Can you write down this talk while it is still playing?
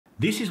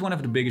This is one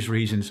of the biggest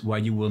reasons why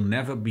you will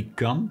never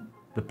become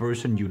the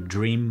person you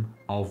dream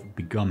of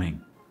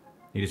becoming.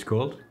 It is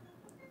called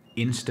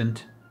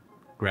instant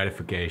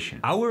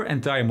gratification. Our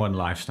entire modern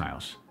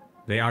lifestyles,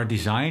 they are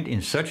designed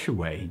in such a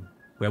way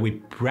where we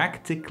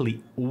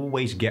practically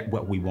always get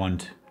what we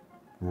want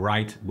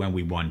right when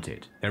we want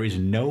it. There is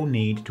no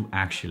need to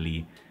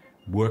actually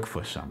work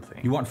for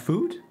something. You want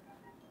food?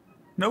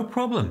 No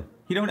problem.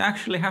 You don't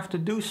actually have to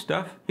do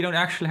stuff. You don't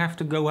actually have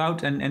to go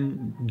out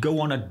and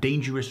go on a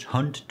dangerous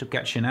hunt to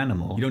catch an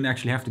animal. You don't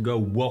actually have to go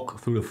walk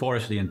through the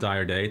forest the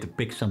entire day to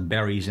pick some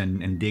berries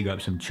and dig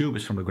up some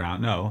tubers from the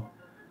ground. No.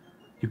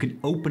 You can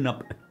open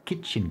up a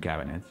kitchen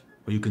cabinet,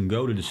 or you can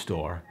go to the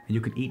store and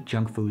you can eat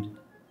junk food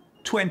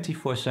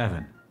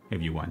 24/7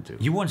 if you want to.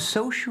 You want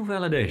social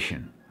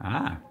validation?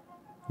 Ah,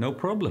 no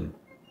problem.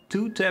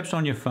 2 taps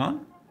on your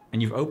phone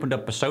and you've opened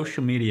up a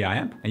social media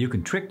app and you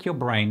can trick your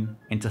brain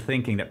into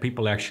thinking that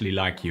people actually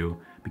like you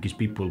because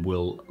people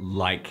will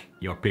like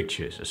your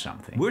pictures or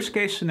something. Worst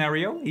case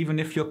scenario, even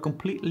if you're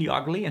completely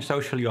ugly and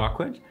socially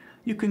awkward,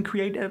 you can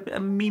create a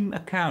meme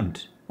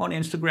account on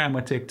Instagram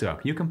or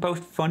TikTok. You can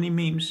post funny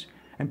memes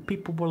and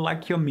people will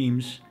like your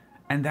memes,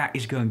 and that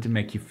is going to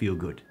make you feel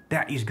good.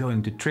 That is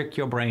going to trick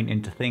your brain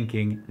into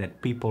thinking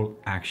that people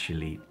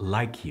actually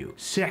like you.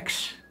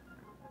 Sex.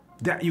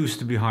 That used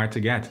to be hard to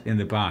get in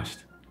the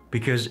past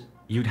because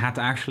you'd have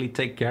to actually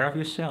take care of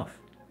yourself.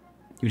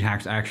 You'd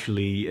have to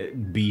actually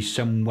be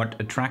somewhat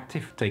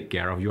attractive, take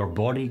care of your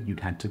body. You'd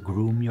have to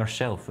groom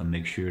yourself and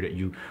make sure that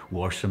you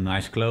wore some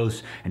nice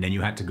clothes. And then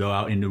you had to go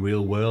out in the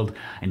real world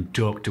and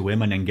talk to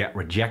women and get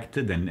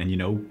rejected and you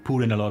know,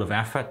 put in a lot of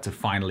effort to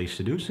finally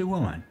seduce a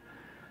woman.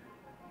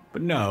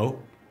 But no,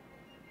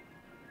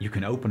 you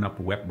can open up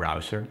a web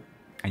browser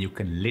and you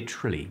can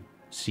literally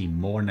see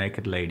more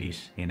naked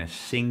ladies in a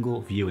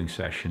single viewing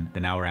session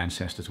than our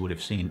ancestors would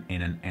have seen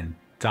in an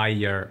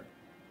entire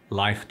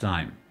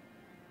lifetime.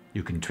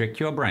 You can trick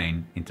your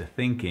brain into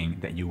thinking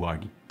that you are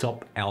the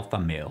top alpha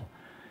male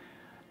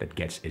that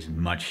gets as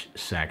much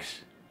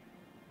sex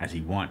as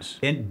he wants.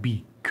 And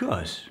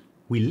because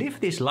we live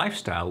this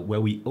lifestyle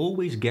where we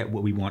always get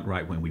what we want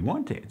right when we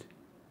want it,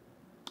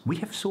 we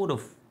have sort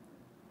of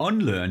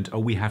unlearned,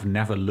 or we have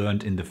never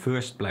learned in the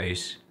first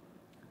place,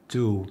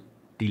 to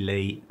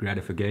delay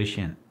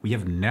gratification. We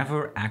have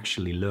never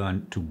actually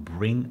learned to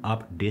bring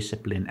up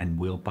discipline and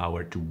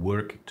willpower to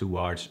work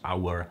towards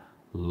our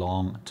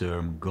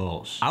long-term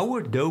goals.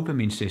 Our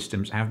dopamine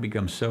systems have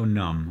become so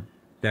numb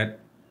that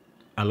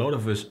a lot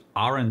of us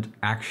aren't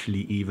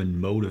actually even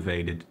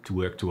motivated to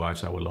work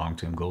towards our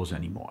long-term goals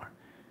anymore.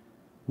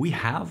 We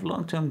have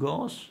long-term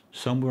goals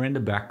somewhere in the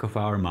back of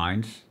our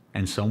minds,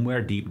 and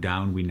somewhere deep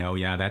down we know,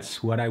 yeah,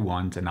 that's what I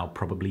want and I'll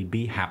probably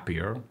be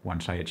happier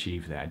once I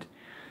achieve that.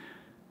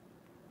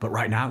 But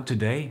right now,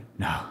 today,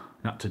 no,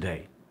 not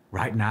today.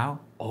 Right now,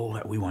 all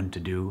that we want to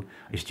do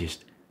is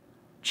just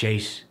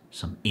chase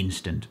some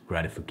instant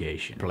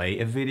gratification. Play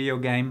a video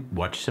game,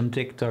 watch some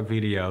TikTok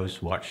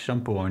videos, watch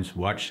some porns,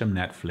 watch some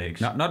Netflix.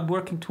 Not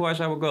working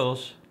towards our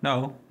goals.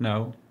 No,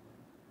 no.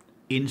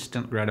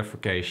 Instant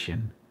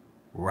gratification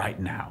right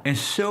now. And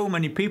so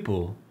many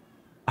people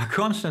are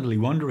constantly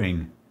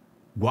wondering,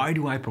 why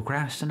do I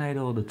procrastinate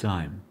all the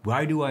time?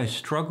 Why do I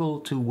struggle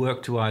to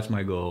work towards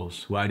my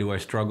goals? Why do I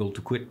struggle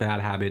to quit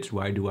bad habits?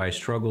 Why do I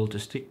struggle to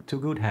stick to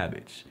good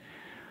habits?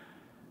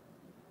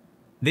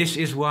 This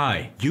is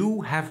why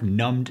you have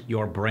numbed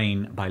your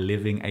brain by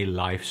living a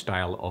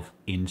lifestyle of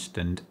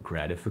instant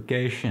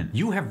gratification.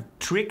 You have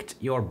tricked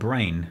your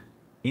brain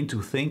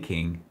into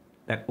thinking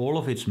that all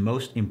of its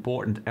most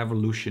important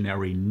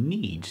evolutionary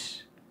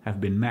needs have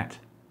been met.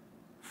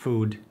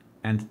 Food,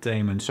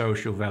 entertainment,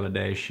 social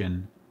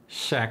validation,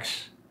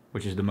 sex,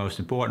 which is the most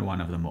important one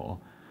of them all.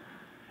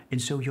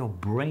 And so your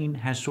brain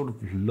has sort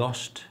of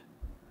lost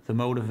the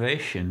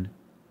motivation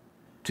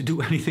to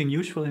do anything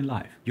useful in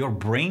life. Your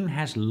brain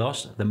has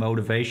lost the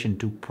motivation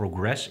to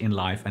progress in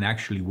life and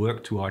actually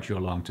work towards your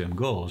long-term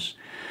goals,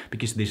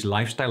 because this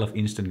lifestyle of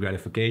instant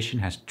gratification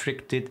has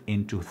tricked it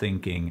into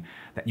thinking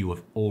that you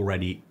have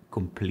already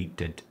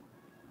completed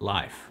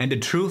life. And the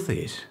truth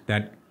is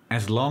that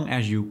as long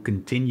as you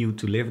continue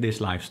to live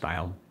this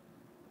lifestyle,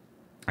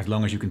 as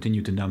long as you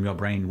continue to numb your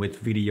brain with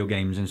video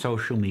games and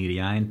social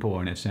media and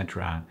porn,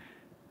 etc.,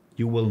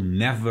 you will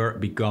never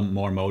become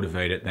more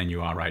motivated than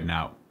you are right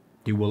now.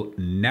 You will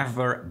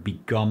never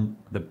become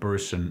the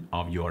person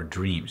of your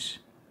dreams.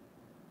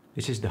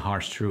 This is the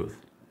harsh truth.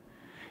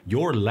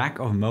 Your lack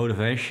of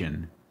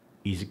motivation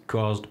is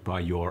caused by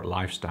your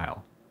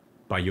lifestyle,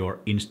 by your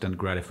instant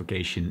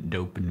gratification,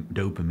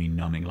 dopamine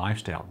numbing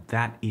lifestyle.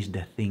 That is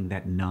the thing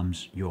that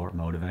numbs your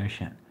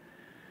motivation.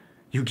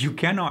 You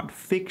cannot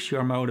fix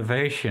your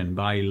motivation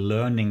by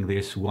learning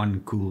this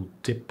one cool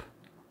tip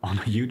on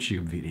a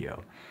YouTube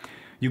video.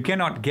 You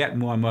cannot get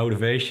more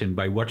motivation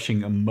by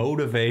watching a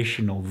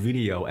motivational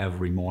video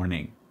every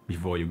morning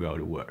before you go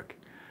to work.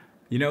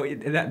 You know,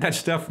 that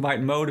stuff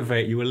might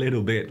motivate you a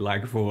little bit,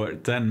 like for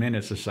 10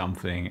 minutes or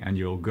something, and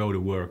you'll go to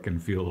work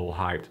and feel all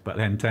hyped. But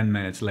then 10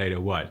 minutes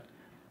later, what?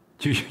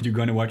 You're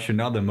gonna watch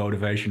another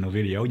motivational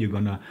video, you're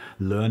gonna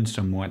learn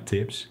some more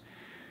tips,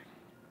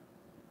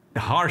 The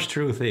harsh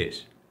truth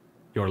is,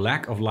 your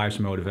lack of life's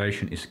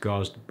motivation is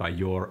caused by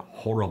your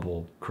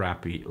horrible,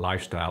 crappy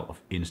lifestyle of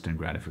instant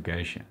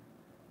gratification.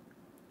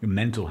 Your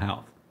mental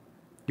health.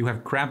 You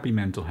have crappy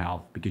mental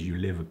health because you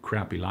live a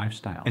crappy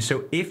lifestyle. And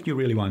so if you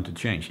really want to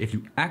change, if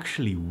you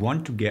actually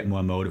want to get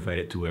more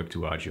motivated to work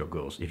towards your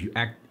goals, if you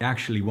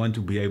actually want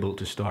to be able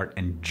to start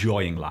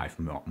enjoying life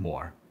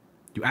more,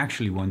 you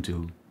actually want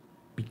to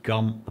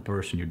become the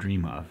person you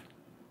dream of,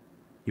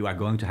 you are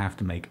going to have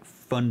to make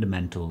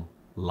fundamental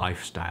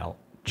lifestyle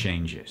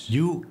changes.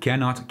 You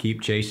cannot keep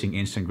chasing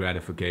instant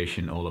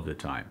gratification all of the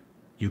time.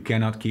 You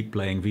cannot keep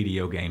playing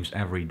video games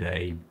every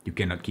day. You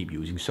cannot keep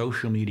using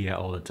social media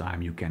all the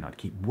time. You cannot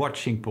keep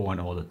watching porn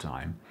all the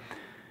time.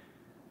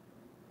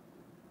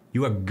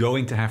 You are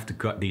going to have to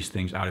cut these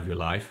things out of your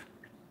life,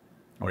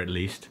 or at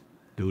least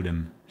do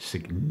them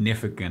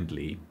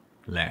significantly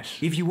less.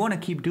 If you want to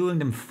keep doing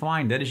them,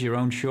 fine, that is your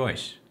own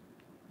choice.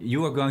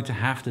 You are going to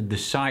have to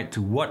decide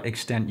to what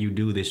extent you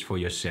do this for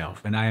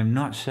yourself. And I am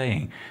not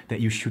saying that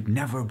you should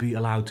never be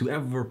allowed to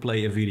ever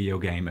play a video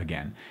game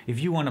again.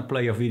 If you want to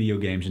play your video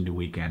games in the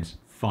weekends,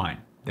 fine,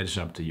 that is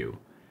up to you.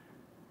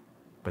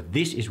 But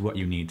this is what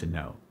you need to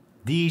know.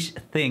 These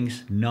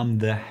things numb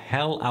the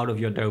hell out of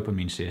your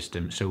dopamine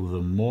system. So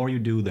the more you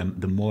do them,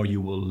 the more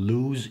you will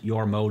lose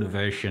your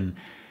motivation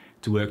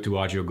to work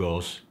towards your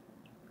goals.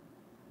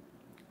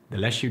 The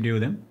less you do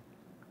them,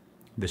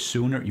 the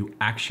sooner you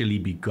actually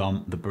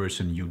become the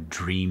person you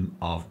dream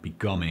of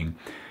becoming.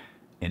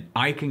 And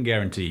I can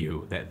guarantee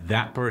you that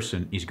that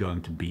person is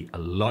going to be a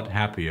lot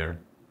happier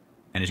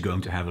and is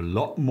going to have a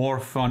lot more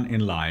fun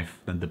in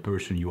life than the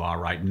person you are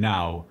right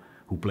now,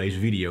 who plays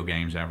video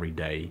games every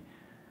day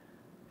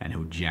and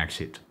who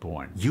jacks it to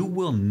porn. You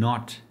will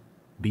not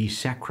be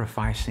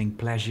sacrificing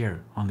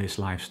pleasure on this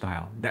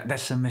lifestyle.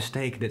 That's a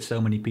mistake that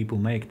so many people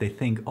make. They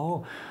think,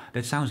 oh,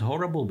 that sounds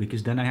horrible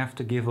because then I have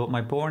to give up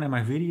my porn and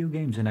my video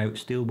games and I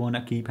still want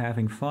to keep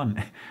having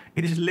fun.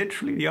 It is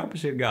literally the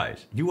opposite,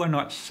 guys. You are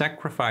not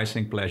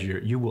sacrificing pleasure.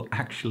 You will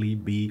actually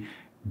be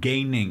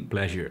gaining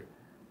pleasure.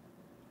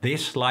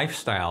 This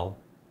lifestyle,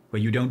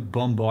 where you don't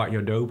bombard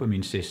your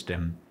dopamine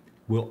system,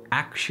 will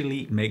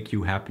actually make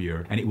you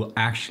happier, and it will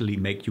actually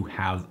make you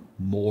have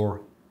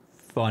more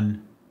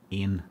fun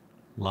in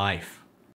life.